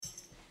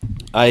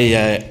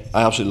I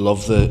absolutely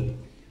love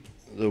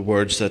the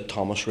words that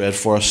Thomas read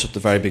for us at the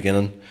very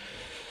beginning.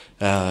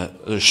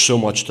 There's so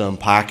much to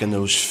unpack in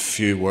those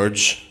few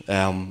words.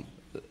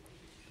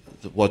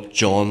 What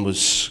John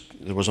was,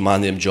 there was a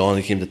man named John.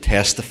 He came to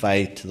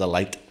testify to the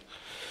light.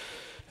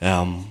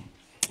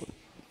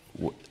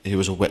 He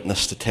was a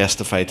witness to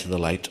testify to the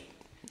light.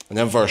 And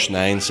then verse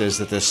 9 says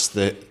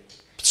that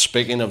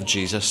speaking of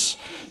Jesus,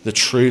 the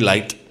true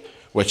light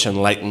which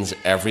enlightens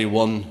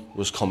everyone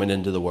was coming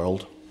into the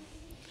world.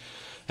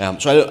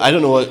 So I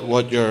don't know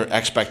what your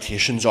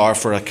expectations are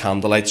for a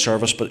candlelight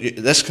service, but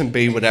this can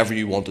be whatever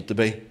you want it to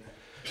be.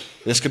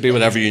 This could be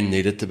whatever you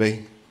need it to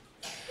be.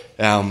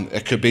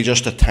 It could be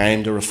just a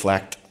time to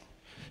reflect.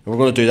 And we're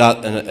going to do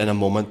that in a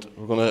moment.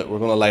 We're going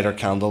to light our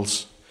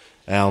candles,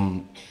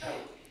 and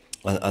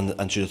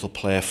Judith will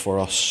play for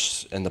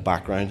us in the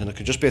background. And it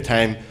could just be a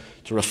time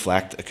to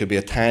reflect. It could be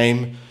a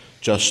time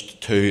just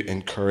to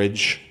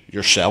encourage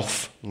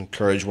yourself and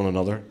encourage one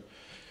another.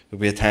 It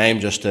would be a time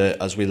just to,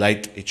 as we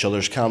light each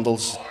other's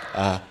candles,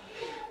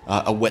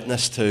 a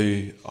witness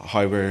to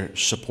how we're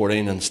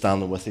supporting and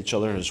standing with each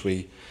other as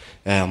we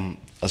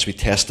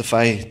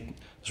testify,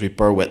 as we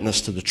bear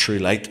witness to the true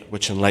light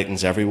which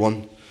enlightens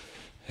everyone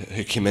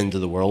who came into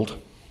the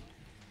world.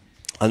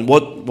 And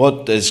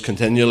what is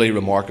continually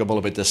remarkable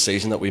about this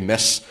season that we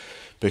miss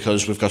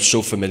because we've got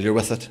so familiar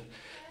with it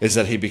is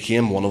that he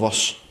became one of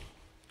us.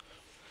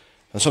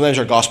 And sometimes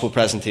our gospel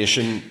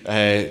presentation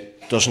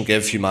doesn't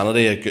give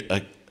humanity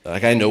like,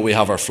 I know we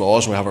have our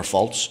flaws and we have our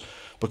faults,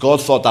 but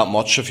God thought that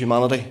much of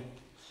humanity.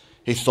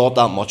 He thought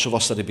that much of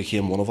us that he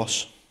became one of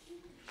us.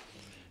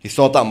 He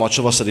thought that much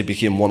of us that he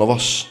became one of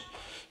us.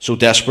 So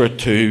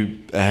desperate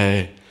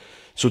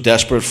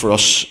for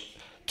us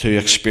to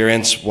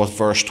experience what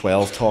verse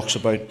 12 talks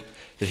about,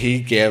 that he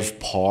gave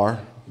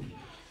power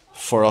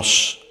for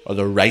us, or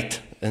the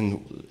right,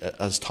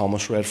 as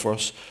Thomas read for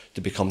us,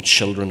 to become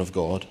children of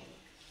God.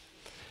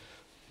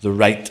 The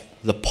right,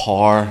 the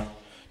power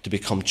to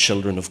become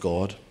children of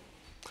God.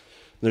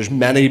 There's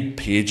many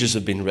pages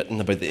have been written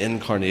about the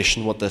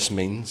incarnation, what this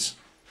means.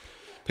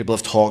 People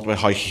have talked about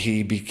how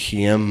he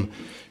became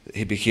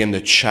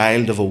the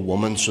child of a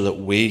woman so that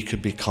we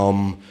could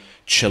become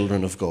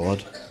children of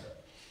God.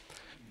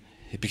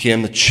 He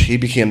became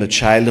the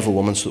child of a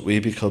woman so that we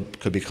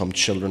could become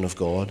children of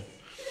God.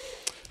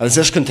 And as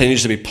this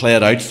continues to be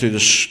played out through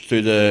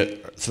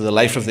the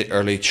life of the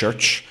early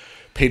church,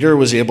 Peter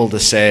was able to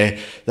say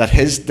that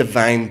his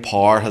divine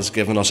power has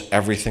given us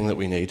everything that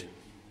we need.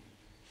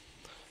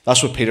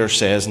 That's what Peter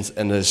says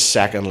in his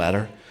second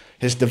letter.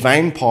 His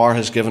divine power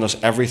has given us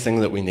everything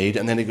that we need.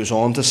 And then he goes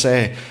on to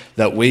say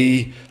that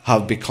we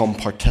have become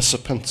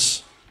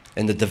participants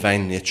in the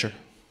divine nature.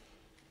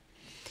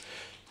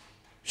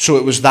 So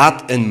it was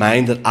that in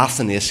mind that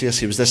Athanasius,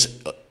 he was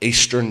this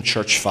Eastern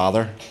church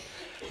father,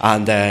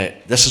 and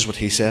this is what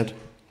he said: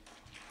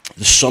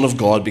 the Son of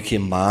God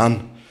became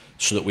man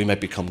so that we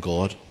might become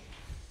God.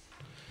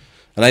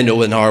 And I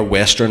know in our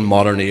Western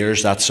modern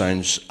ears that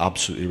sounds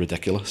absolutely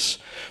ridiculous.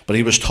 But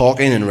he was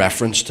talking in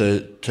reference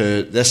to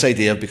this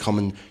idea of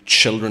becoming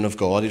children of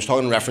God. He was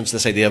talking in reference to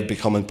this idea of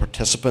becoming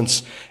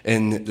participants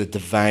in the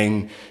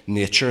divine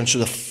nature. And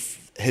so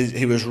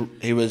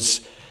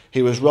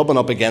he was rubbing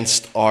up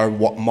against our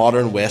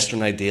modern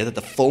Western idea that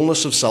the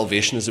fullness of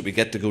salvation is that we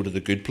get to go to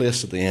the good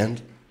place at the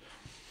end.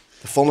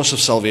 The fullness of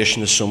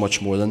salvation is so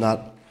much more than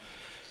that.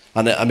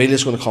 And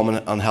Amelia's going to come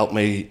and help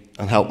me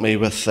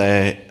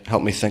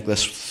think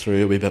this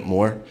through a wee bit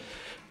more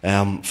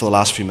for the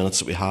last few minutes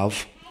that we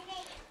have.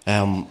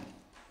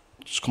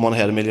 Just come on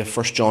ahead, Amelia.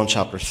 1 John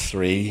chapter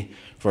 3,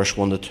 verse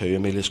 1 to 2.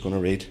 Amelia's going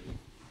to read.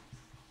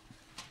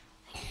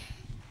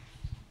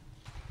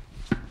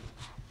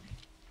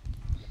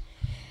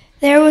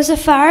 There was a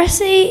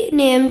Pharisee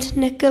named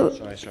Nicholas.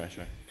 Sorry.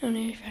 Oh, no,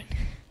 you're fine.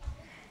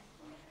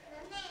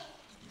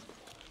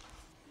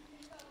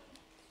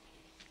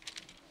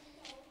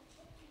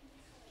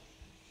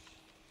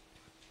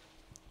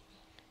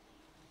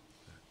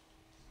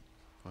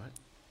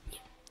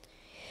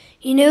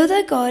 You know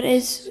that God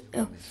is...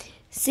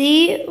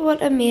 See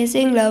what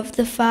amazing love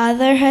the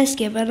Father has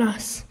given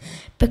us.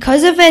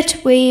 Because of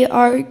it, we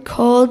are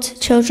called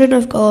children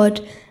of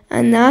God,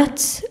 and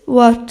that's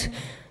what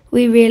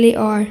we really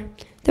are.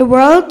 The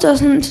world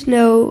doesn't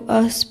know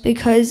us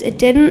because it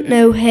didn't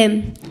know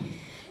him.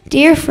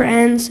 Dear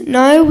friends,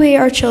 now we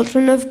are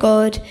children of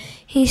God.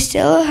 He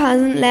still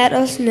hasn't let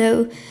us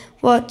know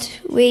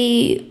what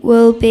we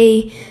will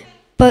be,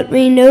 but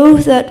we know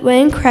that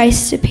when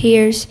Christ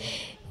appears,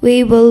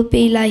 we will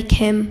be like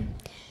him.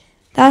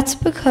 That's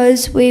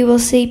because we will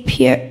see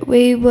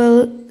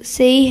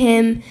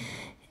him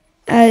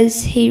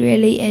as he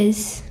really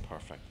is.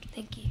 Perfect.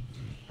 Thank you.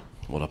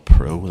 What a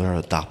pro. They're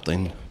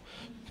adapting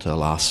to a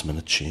last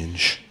minute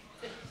change.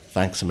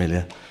 Thanks,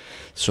 Amelia,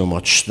 so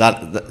much.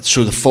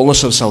 So the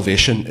fullness of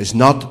salvation is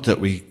not that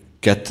we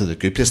get to the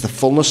good place. The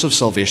fullness of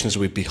salvation is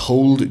that we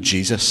behold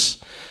Jesus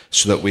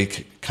so that we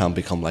can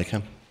become like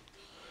him.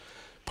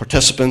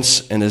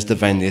 Participants in his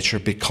divine nature,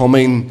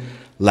 becoming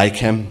like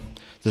him.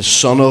 the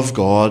Son of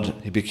God.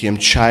 He became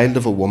child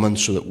of a woman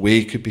so that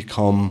we could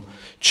become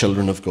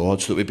children of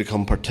God, so that we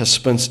become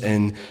participants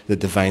in the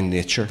divine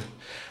nature.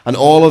 And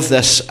all of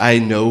this, I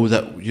know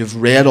that you've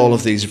read all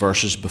of these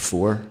verses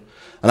before.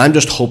 And I'm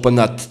just hoping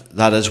that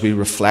as we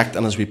reflect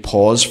and as we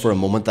pause for a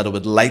moment, that it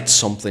would light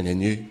something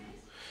in you.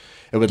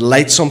 It would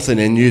light something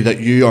in you that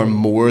you are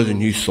more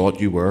than you thought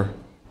you were.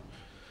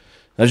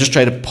 And I just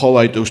try to pull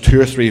out those 2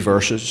 or 3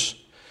 verses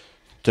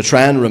to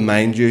try and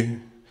remind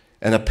you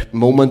in a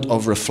moment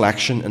of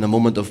reflection, in a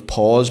moment of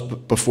pause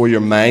before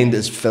your mind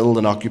is filled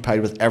and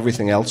occupied with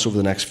everything else over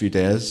the next few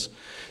days,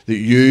 that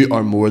you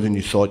are more than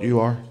you thought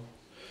you are.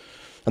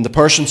 And the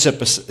person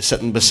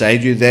sitting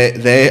beside you,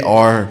 they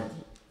are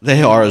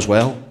as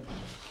well.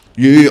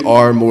 You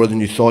are more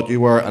than you thought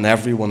you were, and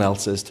everyone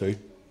else is too.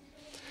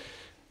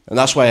 And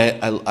that's why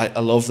I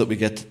love that we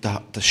get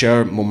to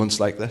share moments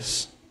like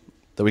this,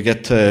 that we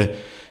get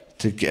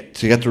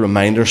to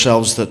remind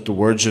ourselves that the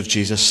words of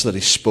Jesus that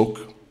he spoke,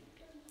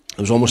 it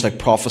was almost like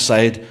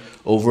prophesied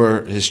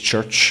over his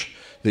church,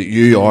 that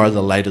you are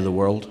the light of the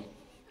world.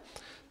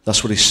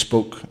 That's what he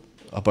spoke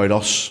about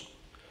us.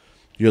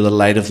 You're the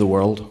light of the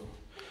world.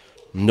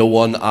 No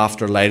one,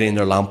 after lighting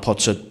their lamp,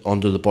 puts it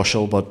under the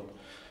bushel, but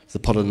they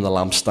put it in the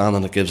lampstand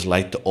and it gives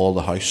light to all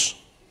the house.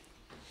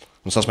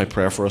 And so that's my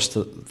prayer for us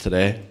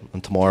today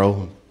and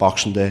tomorrow,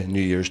 Boxing Day,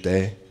 New Year's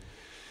Day,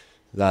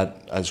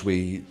 that as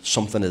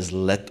something is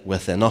lit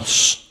within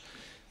us,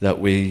 that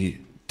we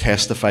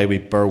testify, we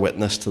bear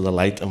witness to the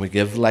light, and we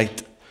give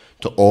light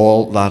to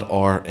all that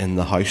are in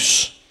the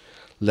house,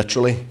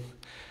 literally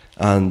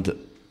and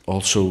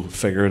also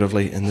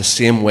figuratively. In the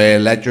same way,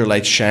 let your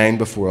light shine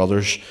before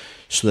others,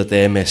 so that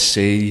they may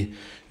see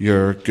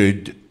your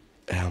good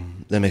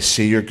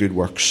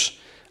works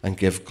and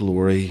give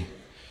glory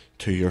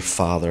to your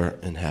Father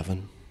in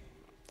heaven.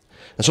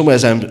 In some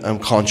ways, I'm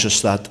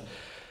conscious that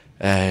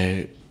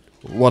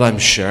what I'm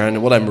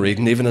sharing, what I'm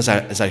reading, even as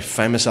I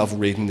find myself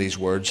reading these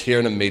words,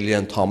 hearing Amelia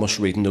and Thomas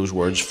reading those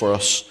words for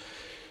us,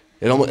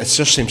 it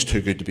just seems too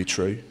good to be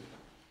true.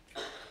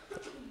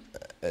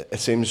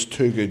 It seems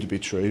too good to be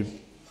true,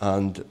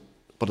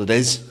 but it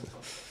is.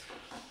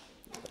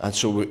 And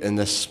so in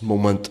this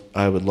moment,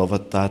 I would love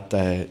it that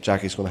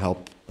Jackie's going to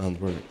help, and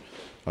we're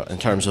in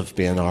terms of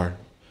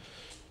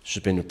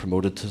she's been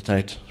promoted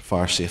tonight,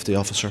 fire safety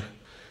officer.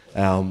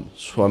 So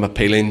I'm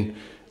appealing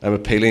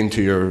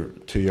to your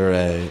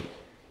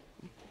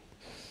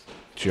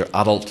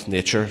adult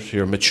nature, to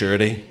your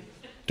maturity.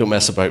 Don't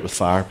mess about with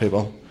fire,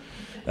 people.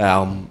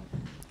 But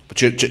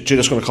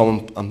Judith's going to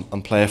come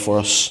and play for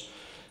us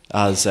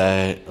as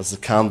the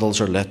candles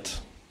are lit.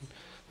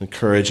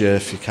 Encourage you,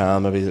 if you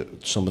can, maybe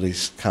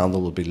somebody's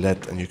candle will be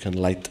lit and you can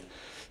light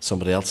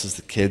somebody else's.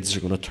 The kids are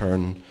going to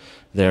turn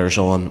theirs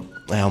on.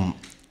 But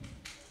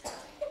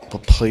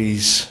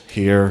please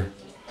hear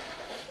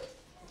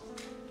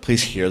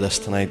this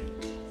tonight.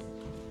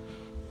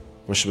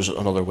 Wish there was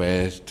another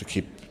way to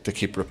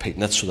keep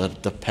repeating it so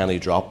that the penny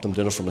dropped. I'm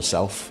doing it for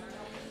myself.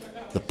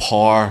 The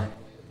power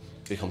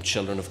to become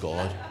children of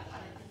God,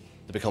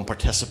 to become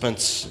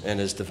participants in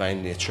his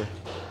divine nature,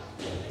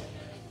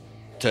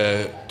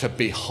 to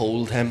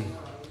behold him,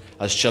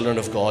 as children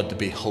of God, to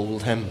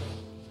behold him.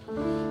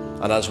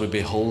 And as we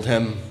behold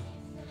him,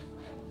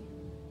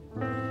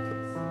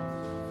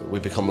 we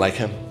become like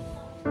him,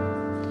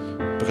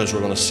 because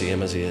we're going to see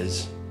him as he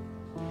is.